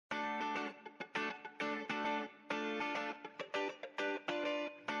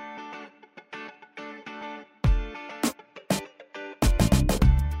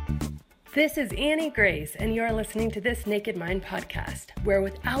This is Annie Grace, and you are listening to This Naked Mind podcast, where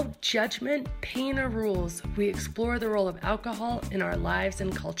without judgment, pain, or rules, we explore the role of alcohol in our lives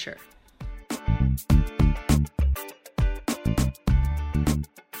and culture.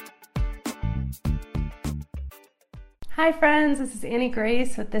 Hi friends, this is Annie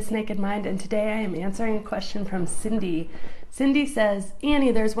Grace with This Naked Mind, and today I am answering a question from Cindy. Cindy says,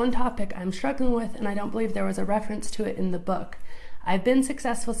 Annie, there's one topic I'm struggling with, and I don't believe there was a reference to it in the book. I've been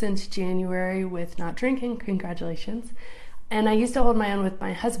successful since January with not drinking, congratulations, and I used to hold my own with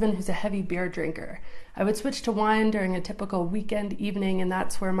my husband, who's a heavy beer drinker. I would switch to wine during a typical weekend evening, and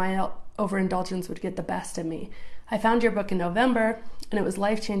that's where my overindulgence would get the best of me. I found your book in November, and it was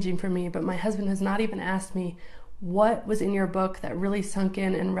life-changing for me, but my husband has not even asked me what was in your book that really sunk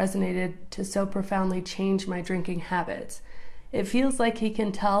in and resonated to so profoundly change my drinking habits. It feels like he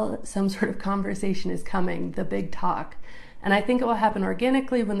can tell some sort of conversation is coming, the big talk. And I think it will happen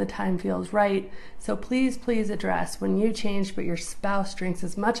organically when the time feels right. So please address when you changed but your spouse drinks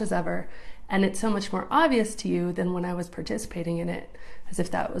as much as ever, and it's so much more obvious to you than when I was participating in it, as if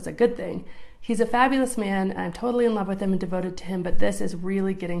that was a good thing. He's a fabulous man, and I'm totally in love with him and devoted to him, but this is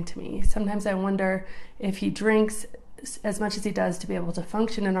really getting to me. Sometimes I wonder if he drinks as much as he does to be able to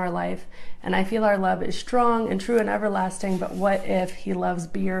function in our life, and I feel our love is strong and true and everlasting, but what if he loves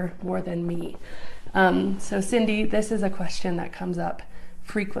beer more than me? So Cindy, this is a question that comes up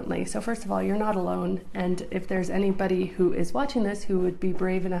frequently. So first of all, you're not alone. And if there's anybody who is watching this who would be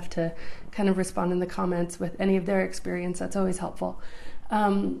brave enough to kind of respond in the comments with any of their experience, that's always helpful.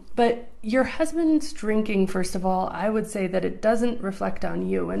 But your husband's drinking, first of all, I would say that it doesn't reflect on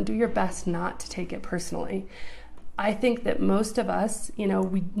you, and do your best not to take it personally. I think that most of us,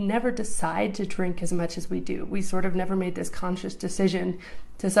 we never decide to drink as much as we do. We sort of never made this conscious decision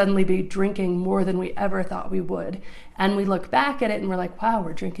to suddenly be drinking more than we ever thought we would. And we look back at it and we're like, wow,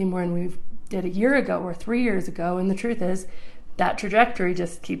 we're drinking more than we did a year ago or 3 years ago. And the truth is that trajectory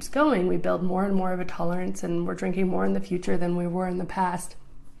just keeps going. We build more and more of a tolerance, and we're drinking more in the future than we were in the past.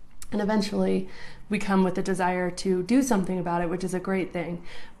 And eventually we come with a desire to do something about it, which is a great thing.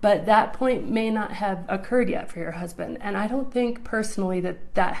 But that point may not have occurred yet for your husband. And I don't think personally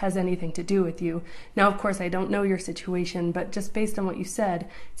that that has anything to do with you. Now, of course, I don't know your situation, but just based on what you said, it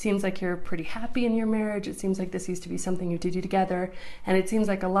seems like you're pretty happy in your marriage. It seems like this used to be something you did together. And it seems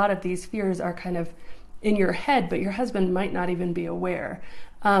like a lot of these fears are kind of in your head, but your husband might not even be aware.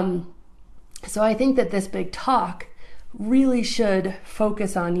 So I think that this big talk really should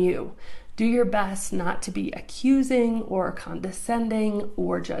focus on you. Do your best not to be accusing or condescending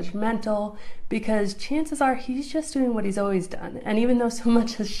or judgmental, because chances are he's just doing what he's always done. And even though so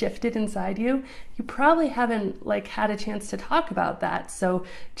much has shifted inside you, you probably haven't had a chance to talk about that. So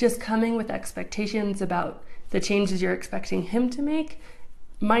just coming with expectations about the changes you're expecting him to make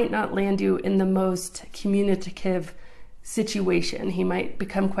might not land you in the most communicative situation. He might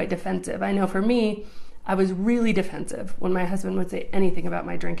become quite defensive. I know for me, I was really defensive when my husband would say anything about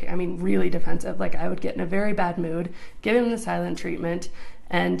my drinking. I mean, really defensive. I would get in a very bad mood, give him the silent treatment,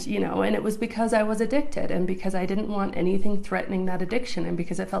 and it was because I was addicted, and because I didn't want anything threatening that addiction, and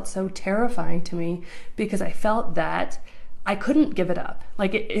because it felt so terrifying to me, because I felt that I couldn't give it up.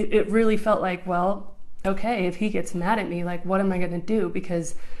 It really felt like, well, okay, if he gets mad at me, what am I going to do?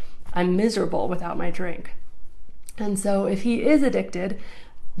 Because I'm miserable without my drink. And so if he is addicted,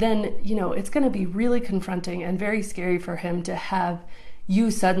 then, it's going to be really confronting and very scary for him to have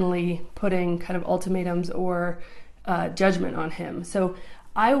you suddenly putting kind of ultimatums or judgment on him. So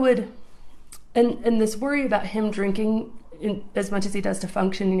I would, and this worry about him drinking as much as he does to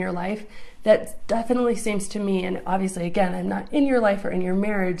function in your life, that definitely seems to me, and obviously, again, I'm not in your life or in your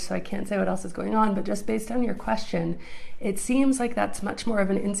marriage, so I can't say what else is going on, but just based on your question, it seems like that's much more of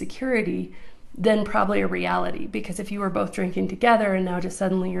an insecurity than probably a reality. Because if you were both drinking together and now just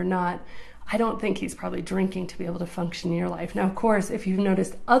suddenly you're not, I don't think he's probably drinking to be able to function in your life. Now, of course, if you've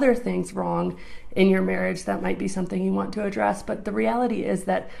noticed other things wrong in your marriage, that might be something you want to address. But the reality is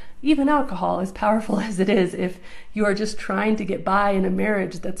that even alcohol, as powerful as it is, if you are just trying to get by in a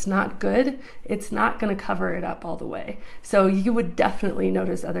marriage that's not good, it's not going to cover it up all the way. So you would definitely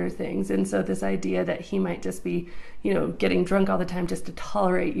notice other things. And so this idea that he might just be, getting drunk all the time just to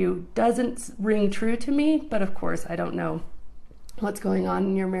tolerate you doesn't ring true to me. But of course, I don't know what's going on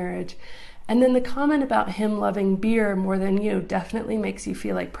in your marriage. And then the comment about him loving beer more than you definitely makes you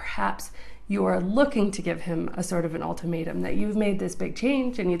feel like perhaps you are looking to give him a sort of an ultimatum, that you've made this big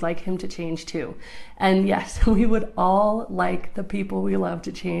change and you'd like him to change too. And yes, we would all like the people we love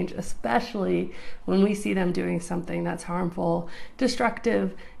to change, especially when we see them doing something that's harmful,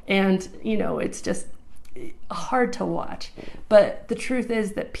 destructive, and, it's just hard to watch. But the truth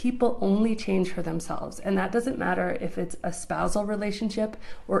is that people only change for themselves. And that doesn't matter if it's a spousal relationship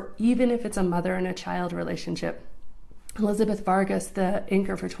or even if it's a mother and a child relationship. Elizabeth Vargas, the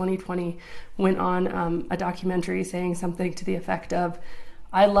anchor for 2020, went on a documentary saying something to the effect of,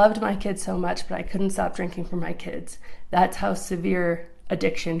 I loved my kids so much, but I couldn't stop drinking for my kids. That's how severe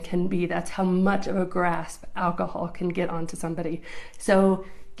addiction can be. That's how much of a grasp alcohol can get onto somebody. So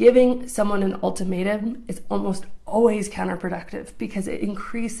giving someone an ultimatum is almost always counterproductive because it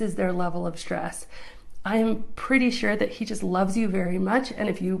increases their level of stress. I'm pretty sure that he just loves you very much. And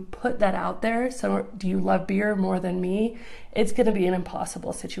if you put that out there, so do you love beer more than me? It's going to be an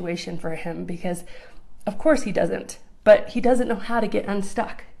impossible situation for him because of course he doesn't, but he doesn't know how to get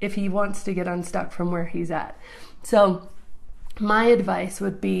unstuck if he wants to get unstuck from where he's at. So my advice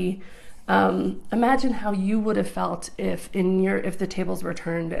would be, imagine how you would have felt if the tables were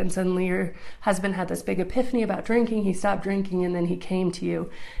turned and suddenly your husband had this big epiphany about drinking, he stopped drinking, and then he came to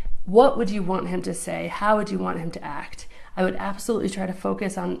you. What would you want him to say? How would you want him to act? I would absolutely try to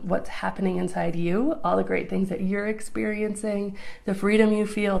focus on what's happening inside you, all the great things that you're experiencing, the freedom you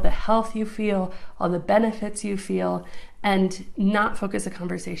feel, the health you feel, all the benefits you feel, and not focus a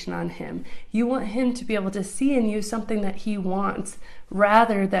conversation on him. You want him to be able to see in you something that he wants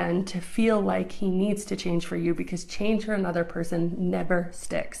rather than to feel like he needs to change for you, because change for another person never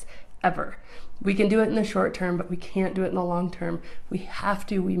sticks, ever. We can do it in the short term, but we can't do it in the long term. We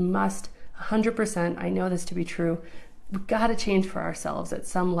must, 100%, I know this to be true, we've got to change for ourselves at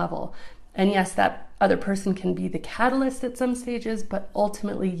some level. And yes, that other person can be the catalyst at some stages, but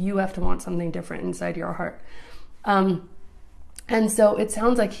ultimately you have to want something different inside your heart. And so it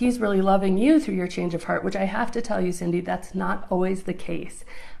sounds like he's really loving you through your change of heart, which I have to tell you, Cindy, that's not always the case.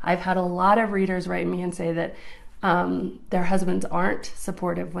 I've had a lot of readers write me and say that their husbands aren't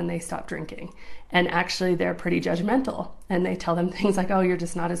supportive when they stop drinking. And actually they're pretty judgmental, and they tell them things like, oh, you're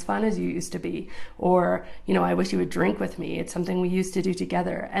just not as fun as you used to be. Or, I wish you would drink with me. It's something we used to do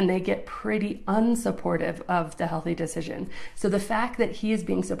together. And they get pretty unsupportive of the healthy decision. So the fact that he is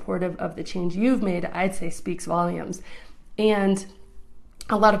being supportive of the change you've made, I'd say speaks volumes. And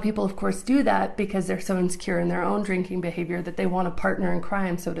a lot of people, of course, do that because they're so insecure in their own drinking behavior that they want a partner in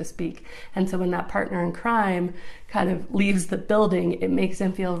crime, so to speak. And so when that partner in crime kind of leaves the building, it makes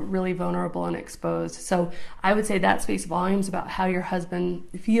them feel really vulnerable and exposed. So I would say that speaks volumes about how your husband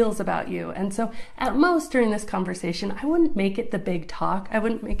feels about you. And so at most during this conversation, I wouldn't make it the big talk. I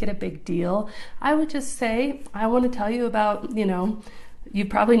wouldn't make it a big deal. I would just say, I want to tell you about, you've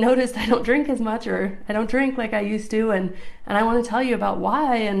probably noticed I don't drink as much, or I don't drink like I used to, and I want to tell you about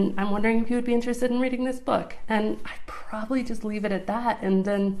why, and I'm wondering if you would be interested in reading this book. And I'd probably just leave it at that and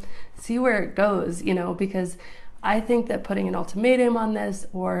then see where it goes, because I think that putting an ultimatum on this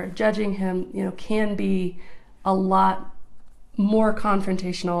or judging him, can be a lot more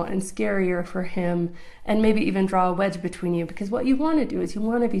confrontational and scarier for him, and maybe even draw a wedge between you, because what you want to do is you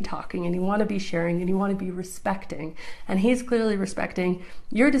want to be talking and you want to be sharing and you want to be respecting, and he's clearly respecting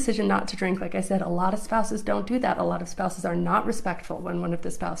your decision not to drink. Like I said, a lot of spouses don't do that. A lot of spouses are not respectful when one of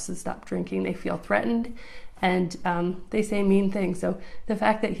the spouses stops drinking. They feel threatened and they say mean things. So the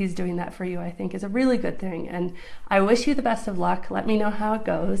fact that he's doing that for you, I think, is a really good thing, and I wish you the best of luck. Let me know how it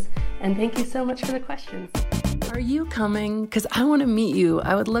goes, and thank you so much for the questions. Are you coming? Because I want to meet you.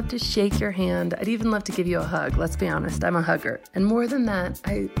 I would love to shake your hand. I'd even love to give you a hug. Let's be honest, I'm a hugger. And more than that,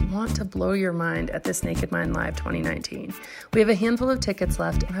 I want to blow your mind at this Naked Mind Live 2019. We have a handful of tickets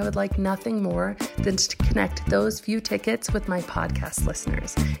left, and I would like nothing more than to connect those few tickets with my podcast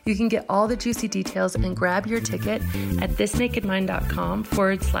listeners. You can get all the juicy details and grab your ticket at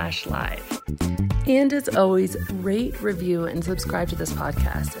thisnakedmind.com/live. And as always, rate, review, and subscribe to this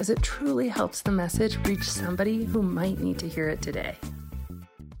podcast, as it truly helps the message reach somebody who might need to hear it today.